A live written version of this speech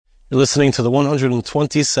You're listening to the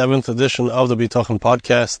 127th edition of the Bitachon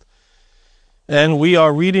podcast. And we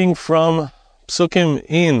are reading from Psukim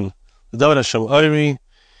in the David Hashem Oiri.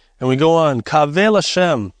 And we go on. Kavel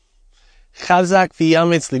Hashem. Chazak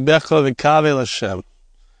v'yametz libecha v'kavel Hashem.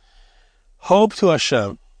 Hope to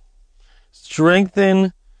Hashem.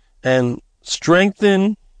 Strengthen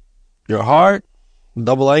your heart.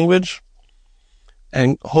 Double language.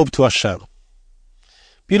 And hope to Hashem.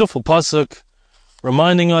 Beautiful pasuk,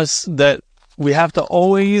 reminding us that we have to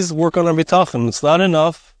always work on our bitachon. It's not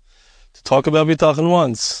enough to talk about bitachon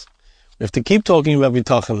once. We have to keep talking about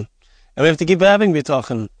bitachon, and we have to keep having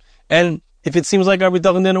bitachon. And if it seems like our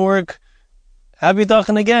bitachon didn't work, have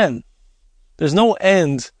bitachon again. There's no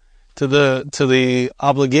end to the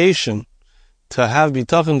obligation to have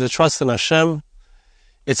bitachon, to trust in Hashem.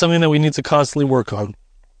 It's something that we need to constantly work on.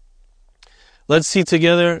 Let's see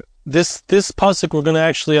together. This pasuk we're going to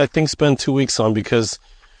actually, I think, spend 2 weeks on, because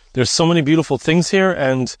there's so many beautiful things here,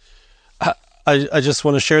 and I just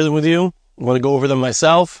want to share them with you. I want to go over them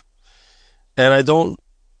myself, and I don't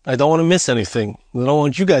want to miss anything. I don't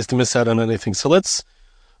want you guys to miss out on anything. So let's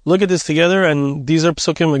look at this together, and these are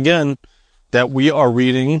psukim, again, that we are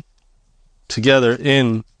reading together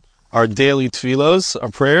in our daily tefillos,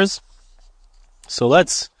 our prayers. So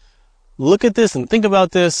let's look at this and think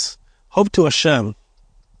about this. Hope to Hashem.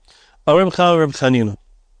 Reb Chanina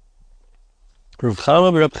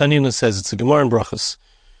says, it's a Gemara in Brachos.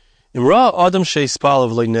 Imra Adam sheispal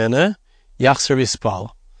of leinene yachser v'spal.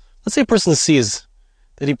 Let's say a person sees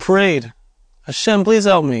that he prayed, Hashem, please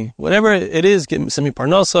help me. Whatever it is, send me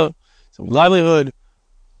parnasa, send me livelihood,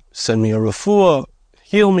 send me a refuah,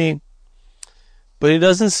 heal me. But he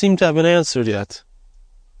doesn't seem to have been answered yet.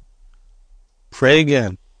 Pray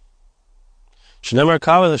again. Shnemar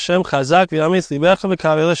kavel Hashem chazak v'yametz libecha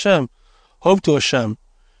v'kavel Hashem. Hope to Hashem.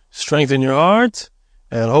 Strengthen your heart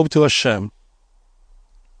and hope to Hashem.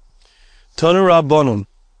 Tanu Rabbanon.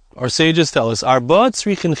 Our sages tell us, Arba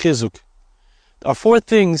tzrichin chizuk. There are 4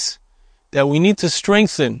 things that we need to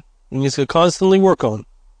strengthen. We need to constantly work on.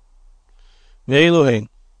 Ve'eluhein.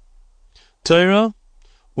 Torah,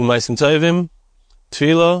 u'maisim tovim,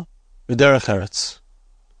 tefillah, v'derech eretz.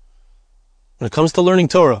 When it comes to learning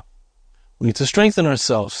Torah, we need to strengthen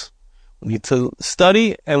ourselves. We need to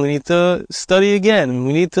study, and we need to study again. And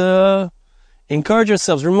we need to encourage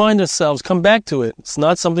ourselves, remind ourselves, come back to it. It's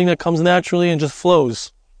not something that comes naturally and just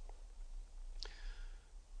flows.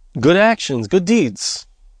 Good actions, good deeds.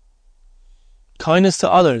 Kindness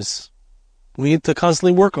to others. We need to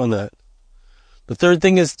constantly work on that. The 3rd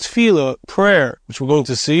thing is tefillah, prayer, which we're going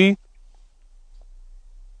to see.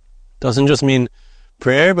 Doesn't just mean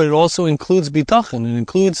prayer, but it also includes bitachon. It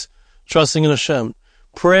includes trusting in Hashem.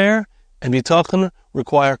 Prayer and bitachon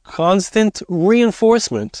require constant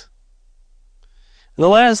reinforcement. And the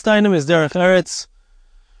last item is derech eretz,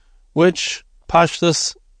 which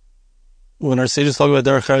pashtus, when our sages talk about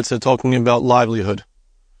derech eretz, they're talking about livelihood.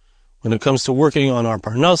 When it comes to working on our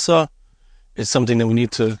parnasa, it's something that we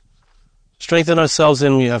need to strengthen ourselves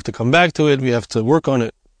in. We have to come back to it. We have to work on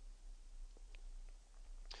it.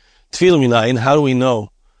 Tefillah minayin, how do we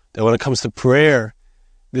know that when it comes to prayer,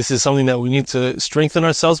 this is something that we need to strengthen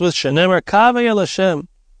ourselves with? Shenemar kaveh el Hashem.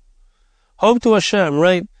 Hope to Hashem,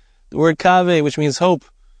 right? The word kaveh, which means hope.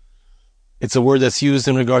 It's a word that's used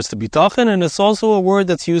in regards to bitachon, and it's also a word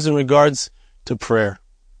that's used in regards to prayer.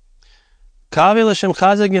 Kaveh el Hashem,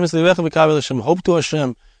 chazak v'yametz libecha v'kavel Hashem. Hope to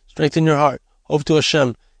Hashem. Strengthen your heart. Hope to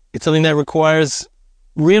Hashem. It's something that requires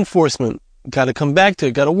reinforcement. Got to come back to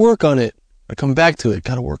it. Got to work on it. Got to come back to it.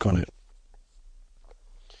 Got to work on it.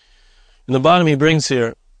 In the bottom, he brings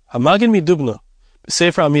here, Hamagid midubna,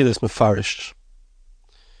 Sefer Amidus mefarish.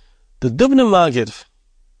 The Dubna Magid,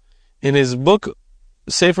 in his book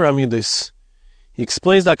Sefer Amidus, he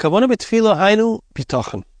explains that Kavana betfila hainu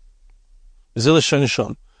bitachon.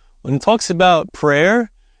 When he talks about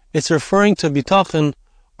prayer, it's referring to bitachon,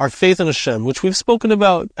 our faith in Hashem, which we've spoken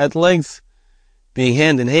about at length, being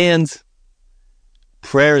hand in hand.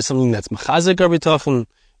 Prayer is something that's mechazik our bitachon,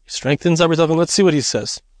 strengthens our bitachon. Let's see what he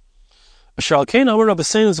says. Our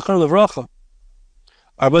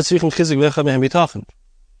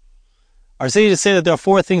sages say that there are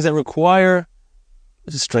 4 things that require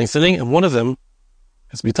strengthening, and one of them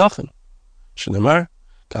is bitachon. Shnemar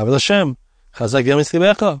kavel Hashem, chazak v'yametz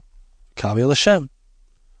libecha, kavel Hashem.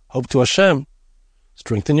 Hope to Hashem,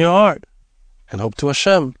 strengthen your heart, and hope to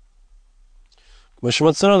Hashem.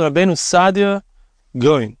 Rabbeinu Sadia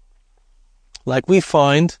going, like we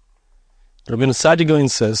find. Rabbeinu Sadia Goin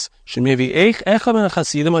says,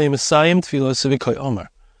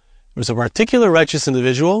 there's a particular righteous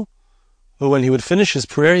individual who, when he would finish his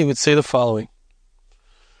prayer, he would say the following.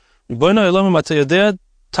 Ribono Olam Ata Yodea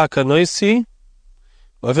Takanoisi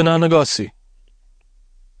Oven Hanagosi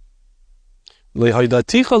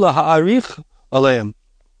Lehaydaticha Laha'arich Aleim.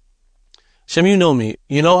 Hashem, you know me.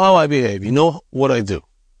 You know how I behave. You know what I do.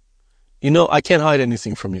 You know I can't hide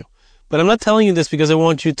anything from you. But I'm not telling you this because I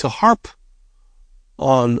want you to harp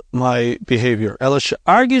on my behavior.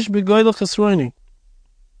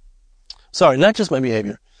 Sorry, not just my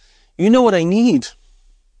behavior. You know what I need.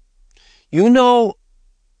 You know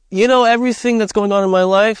everything that's going on in my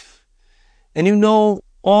life, and you know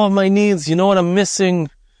all of my needs. You know what I'm missing.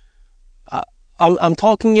 I'm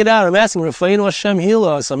talking it out. I'm asking Rafa'inu Hashem, heal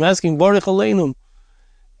us. I'm asking Baruch Aleinu.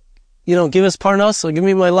 Give us parnasa, give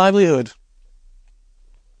me my livelihood.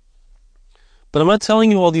 But I'm not telling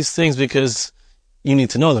you all these things because you need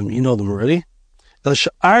to know them. You know them already. Because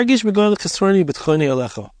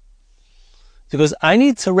I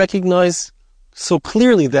need to recognize so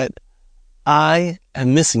clearly that I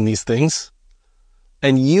am missing these things,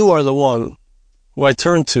 and you are the one who I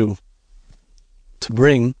turn to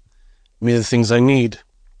bring me the things I need.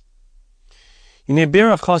 So this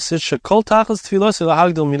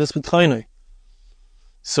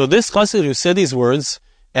chassid who said these words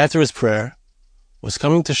after his prayer was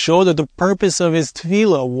coming to show that the purpose of his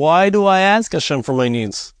tefillah, why do I ask Hashem for my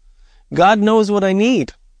needs? God knows what I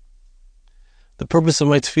need. The purpose of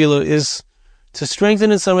my tefillah is to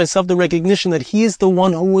strengthen inside myself the recognition that He is the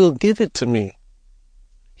one who will give it to me.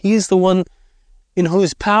 He is the one in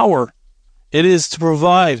whose power it is to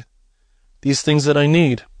provide these things that I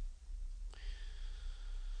need.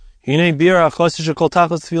 Avram,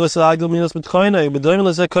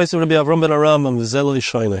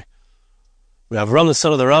 the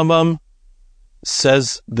son of the Rambam,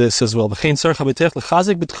 says this as well.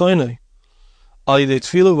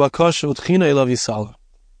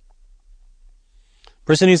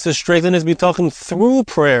 Person needs to strengthen his bitachon through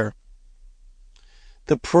prayer.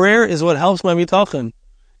 The prayer is what helps my bitachon,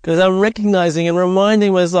 because I'm recognizing and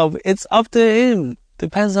reminding myself it's up to Him.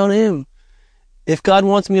 Depends on Him. If God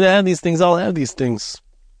wants me to have these things, I'll have these things.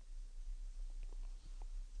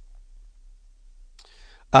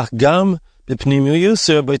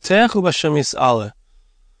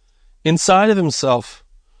 Inside of himself,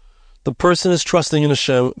 the person is trusting in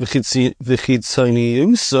Hashem.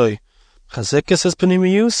 When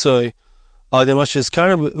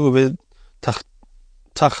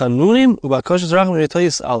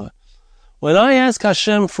I ask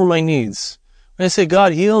Hashem for my needs, when I say,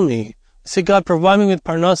 God, heal me, I say, God, provide me with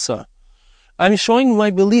parnasa, I'm showing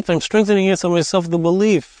my belief, I'm strengthening inside myself the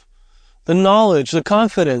belief, the knowledge, the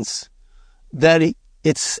confidence that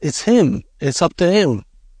it's Him, it's up to Him.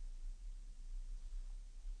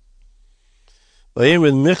 I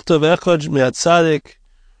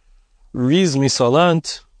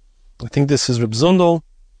think this is Reb Zundel.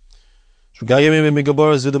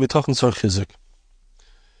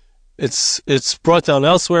 It's brought down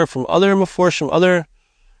elsewhere from other Meforshim, other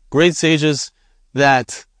great sages,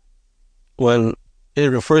 that when it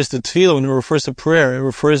refers to tefillah, when it refers to prayer, it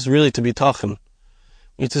refers really to bitachon.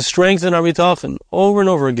 We need to strengthen our bitachon over and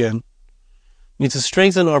over again. We need to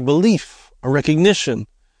strengthen our belief, our recognition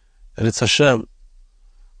that it's Hashem who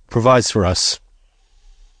provides for us.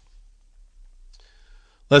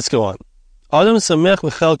 Let's go on. Adam samech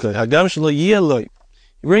v'chelkei hagam shelo yeh loy.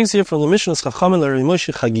 He brings here from the Mishnah's Chachamim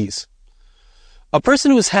l'Rimoshe Chagiz. A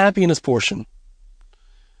person who is happy in his portion,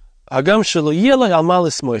 hagam shelo yeh loy al ma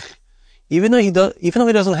l'smoich, even though he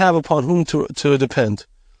doesn't have upon whom to depend.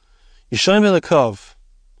 Yishayim v'lekov,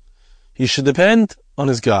 he should depend on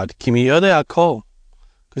his God. Ki miyodei hakol,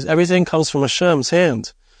 because everything comes from Hashem's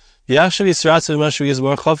hand. V'yachshav yisratzav v'mashu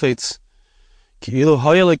yizbar chafetz, ki ilu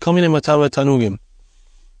hoya le'kominei matan v'tanugim.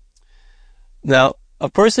 Now, a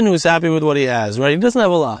person who is happy with what he has, right? He doesn't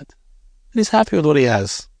have a lot, but he's happy with what he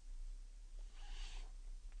has.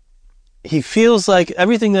 He feels like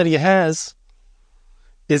everything that he has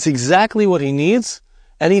is exactly what he needs,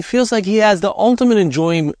 and he feels like he has the ultimate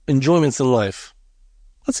enjoyments in life.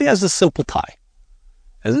 Let's say he has a simple tie.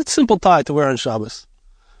 It's a simple tie to wear on Shabbos.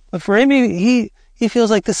 But for him, he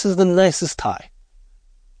feels like this is the nicest tie.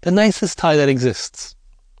 The nicest tie that exists.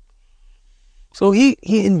 So he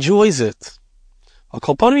enjoys it. Right?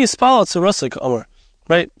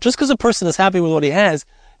 Just because a person is happy with what he has,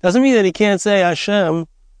 doesn't mean that he can't say, Hashem,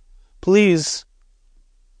 please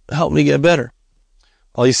help me get better.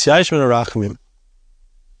 You shouldn't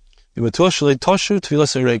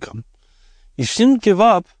give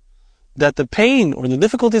up that the pain or the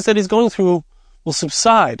difficulties that he's going through will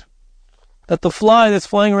subside. That the fly that's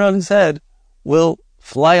flying around his head will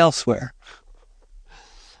fly elsewhere.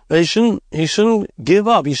 But he shouldn't give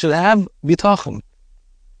up. He should have bitachon.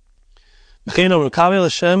 Hope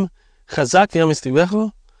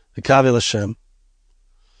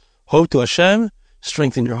to Hashem,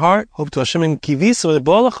 strengthen your heart. Hope to Hashem in kivisa.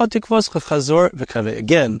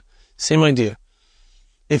 Again, same idea.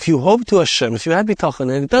 If you hope to Hashem, if you had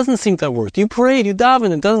bitachon and it doesn't seem to have worked, you prayed, you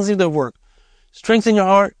davened, it doesn't seem to have worked, strengthen your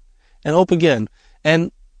heart and hope again.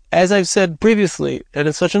 And as I've said previously, and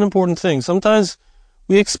it's such an important thing, sometimes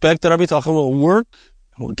we expect that our bitachon will work,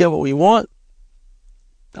 and we'll get what we want.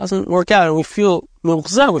 It doesn't work out, and we feel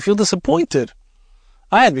disappointed.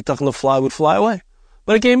 I had bitachon the fly would fly away,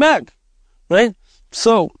 but it came back, right?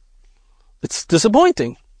 So, it's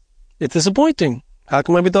disappointing. It's disappointing. How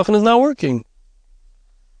come my bitachon is not working?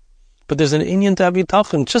 But there's an inyan to have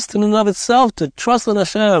bitachon, just in and of itself, to trust in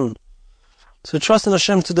Hashem. To trust in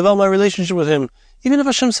Hashem, to develop my relationship with Him. Even if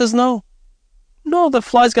Hashem says no. No, the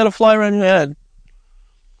fly's got to fly around your head.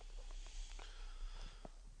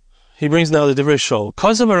 He brings now the Divrei Shol.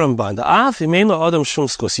 Kazav Ramban. The Af Imein Lo Adam Shum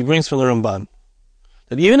Skos. He brings from the Ramban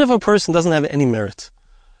that even if a person doesn't have any merit,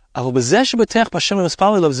 a person is not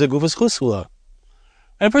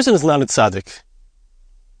a tzaddik.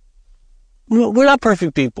 We're not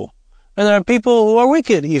perfect people. And there are people who are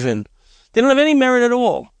wicked even. They don't have any merit at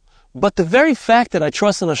all. But the very fact that I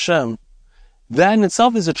trust in Hashem, that in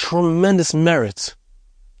itself is a tremendous merit.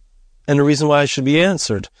 And the reason why I should be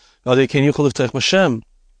answered.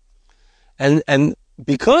 And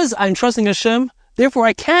because I'm trusting Hashem, therefore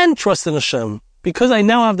I can trust in Hashem. Because I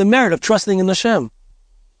now have the merit of trusting in Hashem.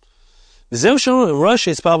 So that's why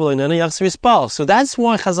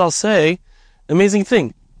Chazal say, amazing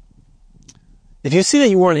thing. If you see that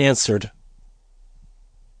you weren't answered,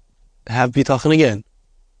 have bitachon again.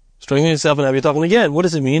 Strengthen yourself and have bitachon again. What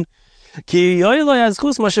does it mean? It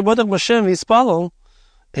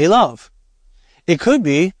could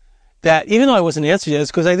be that even though I wasn't answered yet, it's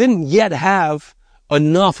because I didn't yet have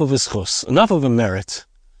enough of a schus, enough of a merit.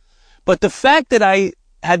 But the fact that I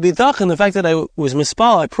had bitachon, the fact that I was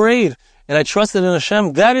mispal, I prayed, and I trusted in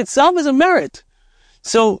Hashem, that itself is a merit.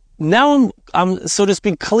 So now I'm, so to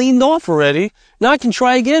speak, cleaned off already. Now I can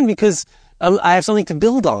try again because I have something to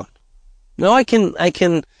build on. Now I can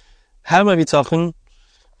have my bitachon,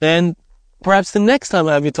 and perhaps the next time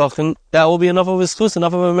I have bitachon, that will be enough of a schus,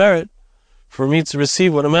 enough of a merit for me to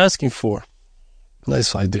receive what I'm asking for.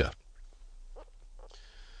 Nice idea.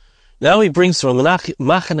 Now he brings from Machane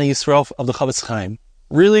Yisrael of the Chavetz Chaim.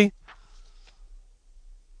 Really,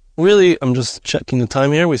 I'm just checking the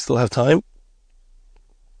time here. We still have time.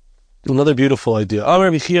 Another beautiful idea. Amar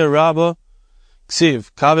Bichia Rabba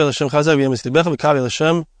Ksiv Kavel Hashem Chazav Yem Eslibecha Kavel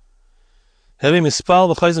Hashem Hevi Mispal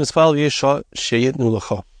V'Chayz Mispal V'Yesha Sheyitnu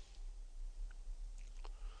L'cha.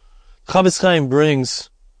 Chavetz Chaim brings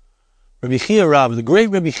Rabbi Chia Rabba, the great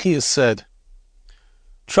Rabbi Chia said,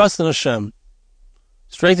 trust in Hashem,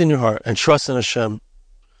 strengthen your heart, and trust in Hashem.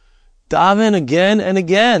 Daven again and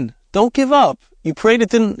again. Don't give up. You prayed,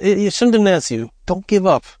 Hashem didn't answer you. Don't give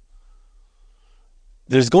up.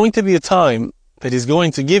 There's going to be a time that He's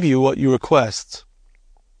going to give you what you request.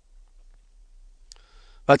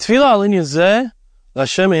 Says the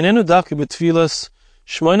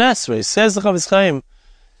Chavetz Chaim,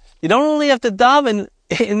 you don't only have to daven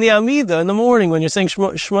in the Amida in the morning when you're saying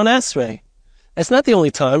Shmon Esrei. It's not the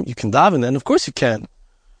only time. You can daven then, of course you can.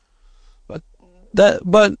 But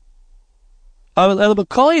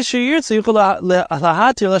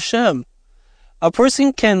a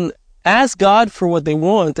person can ask God for what they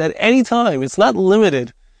want at any time. It's not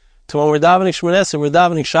limited to when we're davening Shmon Esrei, we're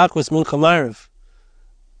davening Shachos, Mincha, Ma'ariv.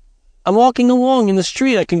 I'm walking along in the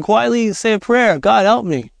street, I can quietly say a prayer, God help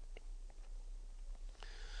me.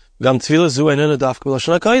 You don't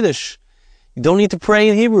need to pray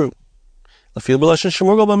in Hebrew. You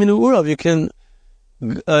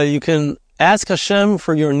can ask Hashem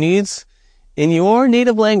for your needs in your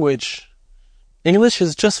native language. English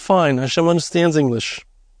is just fine. Hashem understands English.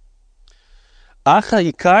 You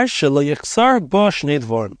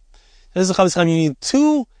need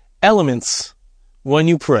two elements when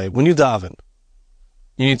you pray, when you daven.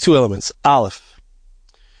 You need two elements. Aleph.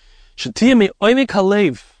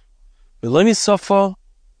 When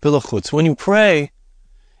you pray,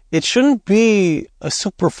 it shouldn't be a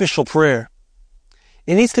superficial prayer.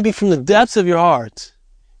 It needs to be from the depths of your heart.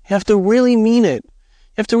 You have to really mean it. You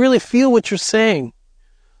have to really feel what you're saying.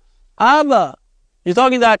 Abba, you're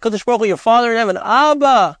talking to HaKadosh Baruch Hu, your Father in heaven.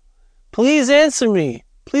 Abba, please answer me.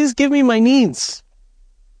 Please give me my needs.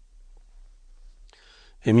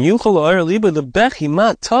 Says the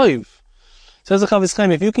Chavetz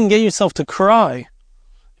Chaim, if you can get yourself to cry,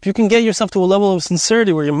 if you can get yourself to a level of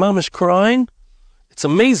sincerity where your mom is crying, it's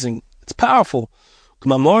amazing. It's powerful.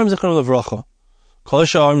 The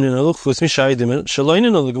Gemara in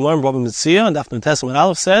Daf Testament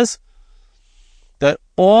Aleph says that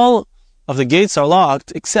all of the gates are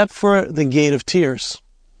locked except for the gate of tears.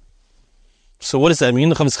 So what does that mean?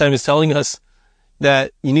 The Chavetz Chaim is telling us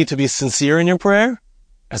that you need to be sincere in your prayer. It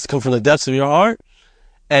has to come from the depths of your heart.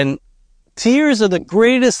 And tears are the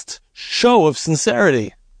greatest show of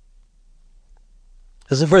sincerity.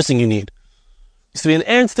 That's the first thing you need. It needs to be an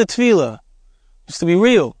ernst tefillah. It needs to be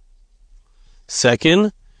real.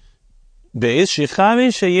 Second, you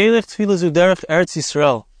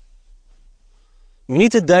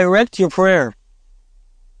need to direct your prayer.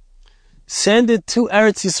 Send it to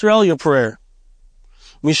Eretz Yisrael, your prayer.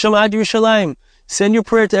 Misham ad Yerushalayim. Send your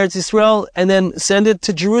prayer to Eretz Yisrael and then send it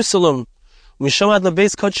to Jerusalem. Misham ad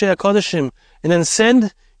lebeis kodshei HaKodeshim. And then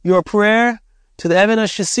send your prayer to the Even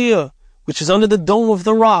HaShasiyah, which is under the dome of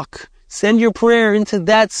the rock. Send your prayer into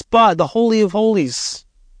that spot, the Holy of Holies.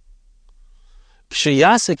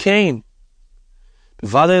 K'sheyasa kain.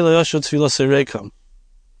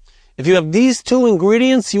 If you have these two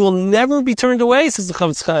ingredients, you will never be turned away, says the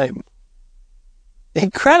Chavetz Chaim.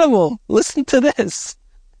 Incredible. Listen to this.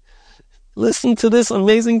 Listen to this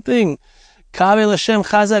amazing thing. He's saying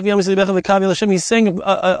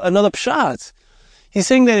another pshat. He's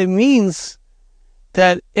saying that it means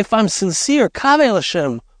that if I'm sincere,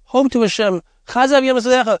 hope to Hashem,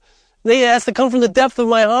 it has to come from the depth of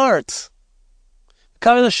my heart.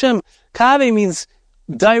 Kave means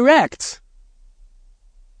direct.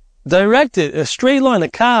 Direct it, a straight line, a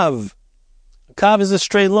kav. A kav is a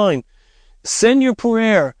straight line. Send your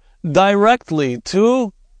prayer directly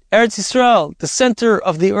to Eretz Yisrael, the center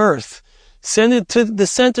of the earth. Send it to the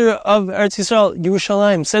center of Eretz Yisrael,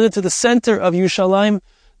 Yerushalayim. Send it to the center of Yerushalayim,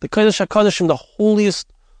 the Kodesh HaKodeshim, the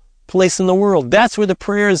holiest place in the world. That's where the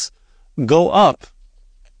prayers go up.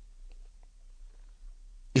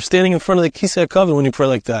 You're standing in front of the Kisei HaKavod when you pray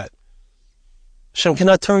like that. Hashem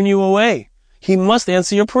cannot turn you away. He must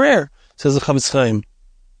answer your prayer, says the Chavetz Chaim.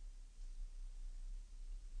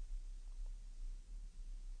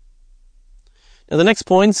 Now the next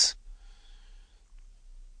points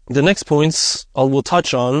we'll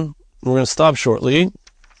touch on. We're going to stop shortly.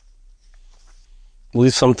 We'll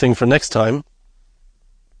leave something for next time.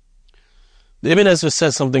 The Ibn Ezra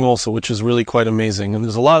says something also which is really quite amazing. And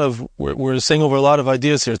there's a lot of, we're saying over a lot of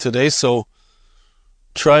ideas here today, so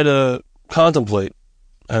try to contemplate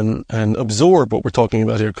and absorb what we're talking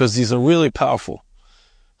about here, because these are really powerful.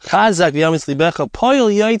 Chazak v'yamitz libecha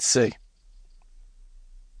poyel yaitse.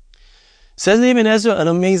 Says the Ibn Ezra an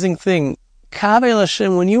amazing thing. Kavel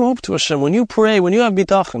Hashem, when you hope to Hashem, when you pray, when you have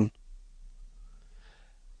bitachon,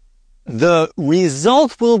 the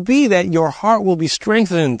result will be that your heart will be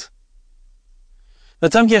strengthened.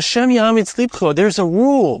 There's a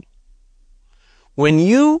rule. When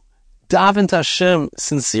you daven to Hashem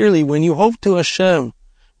sincerely, when you hope to Hashem,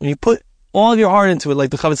 when you put all of your heart into it, like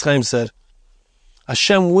the Chavetz Chaim said,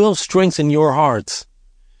 Hashem will strengthen your heart.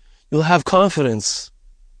 You'll have confidence.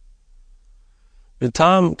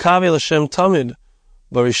 V'tam kavel Hashem tamid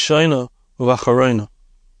b'rishayna u'v'acharayna.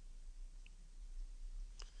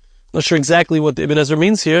 Not sure exactly what the Ibn Ezra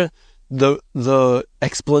means here. The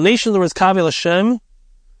explanation of the words kavel Hashem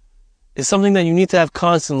is something that you need to have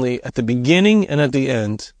constantly at the beginning and at the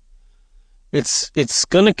end. It's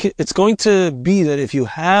going to be that if you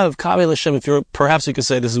have kavel Hashem, perhaps you could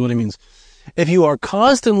say this is what it means. If you are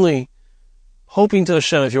constantly hoping to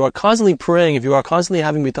Hashem, if you are constantly praying, if you are constantly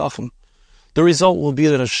having bitachon, the result will be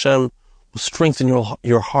that Hashem will strengthen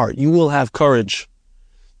your heart. You will have courage.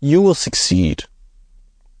 You will succeed.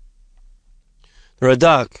 The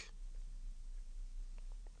Radak,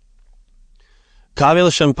 Kavel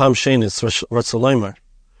Hashem Pam Shenis Ratzalaymar.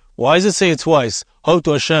 Why does it say it twice? Hope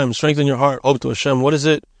to Hashem, strengthen your heart, hope to Hashem. What does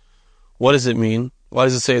it mean? Why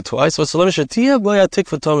does it say it twice? It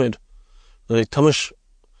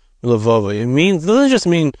means, it doesn't just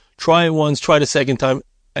mean try it once, try it a second time,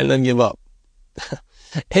 and then give up.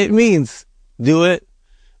 It means do it,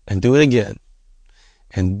 and do it again,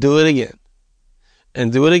 and do it again,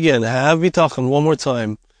 and do it again. Have bitachon one more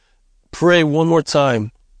time. Pray one more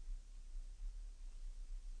time.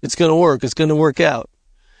 It's going to work. It's going to work out.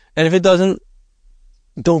 And if it doesn't,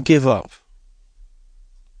 don't give up.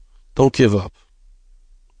 Don't give up.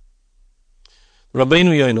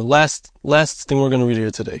 Rabbeinu Yoinu, last thing we're going to read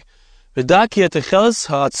here today.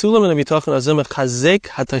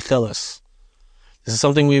 This is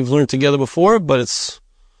something we've learned together before, but it's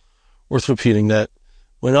worth repeating, that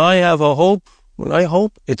when I hope,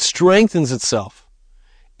 it strengthens itself.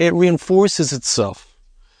 It reinforces itself.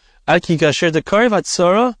 Let's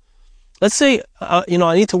say, I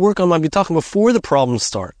need to work on my bitachon before the problems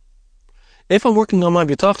start. If I'm working on my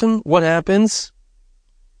bitachon, what happens?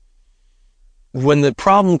 When the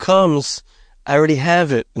problem comes, I already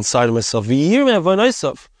have it inside of myself.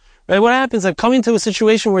 Right? What happens? I'm coming to a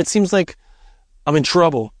situation where it seems like I'm in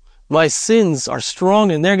trouble. My sins are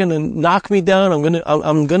strong and they're going to knock me down.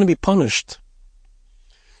 I'm going to be punished.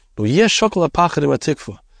 But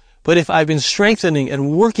if I've been strengthening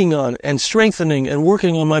and working on my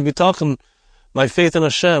bitachon, my faith in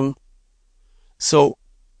Hashem, so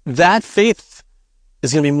that faith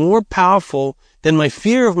is going to be more powerful than my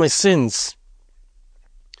fear of my sins.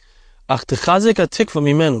 Ach techazik hatikva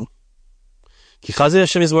mimenu. Ki chazik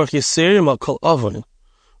Hashem yizbarach yisirim al kol avon.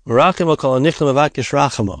 Merachim al kol anichlim avakish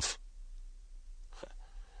rachamav.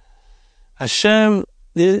 Hashem,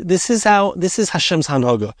 this is Hashem's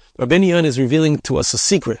hanhaga. Rabbeinu Yonah is revealing to us a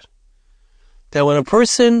secret. That when a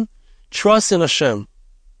person trusts in Hashem,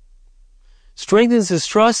 strengthens his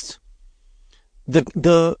trust,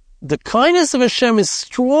 the kindness of Hashem is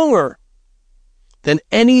stronger than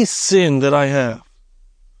any sin that I have.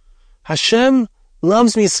 Hashem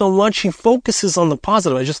loves me so much, He focuses on the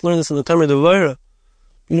positive. I just learned this in the Talmud Devorah.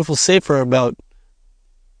 Beautiful sefer about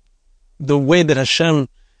the way that Hashem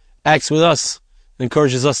acts with us and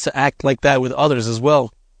encourages us to act like that with others as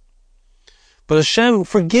well. But Hashem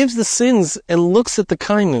forgives the sins and looks at the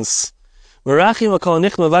kindness.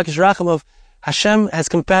 Hashem has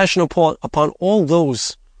compassion upon all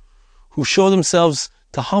those who show themselves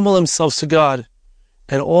to humble themselves to God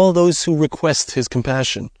and all those who request His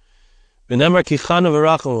compassion.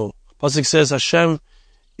 Pasuk says Hashem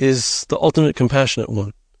is the ultimate compassionate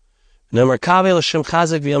one. What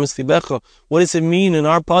does it mean in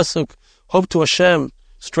our pasuk? Hope to Hashem,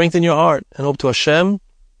 strengthen your heart, and hope to Hashem.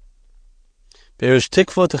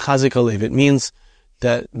 It means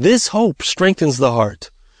that this hope strengthens the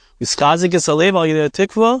heart.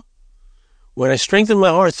 When I strengthen my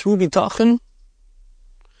heart through bitachon,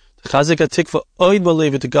 it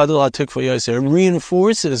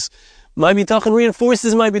reinforces my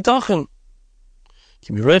bitachon.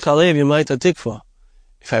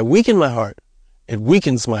 If I weaken my heart, it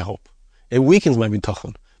weakens my hope. It weakens my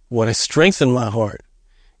bitachon. When I strengthen my heart,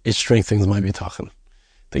 it strengthens my bitachon.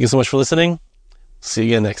 Thank you so much for listening. See you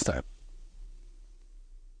again next time.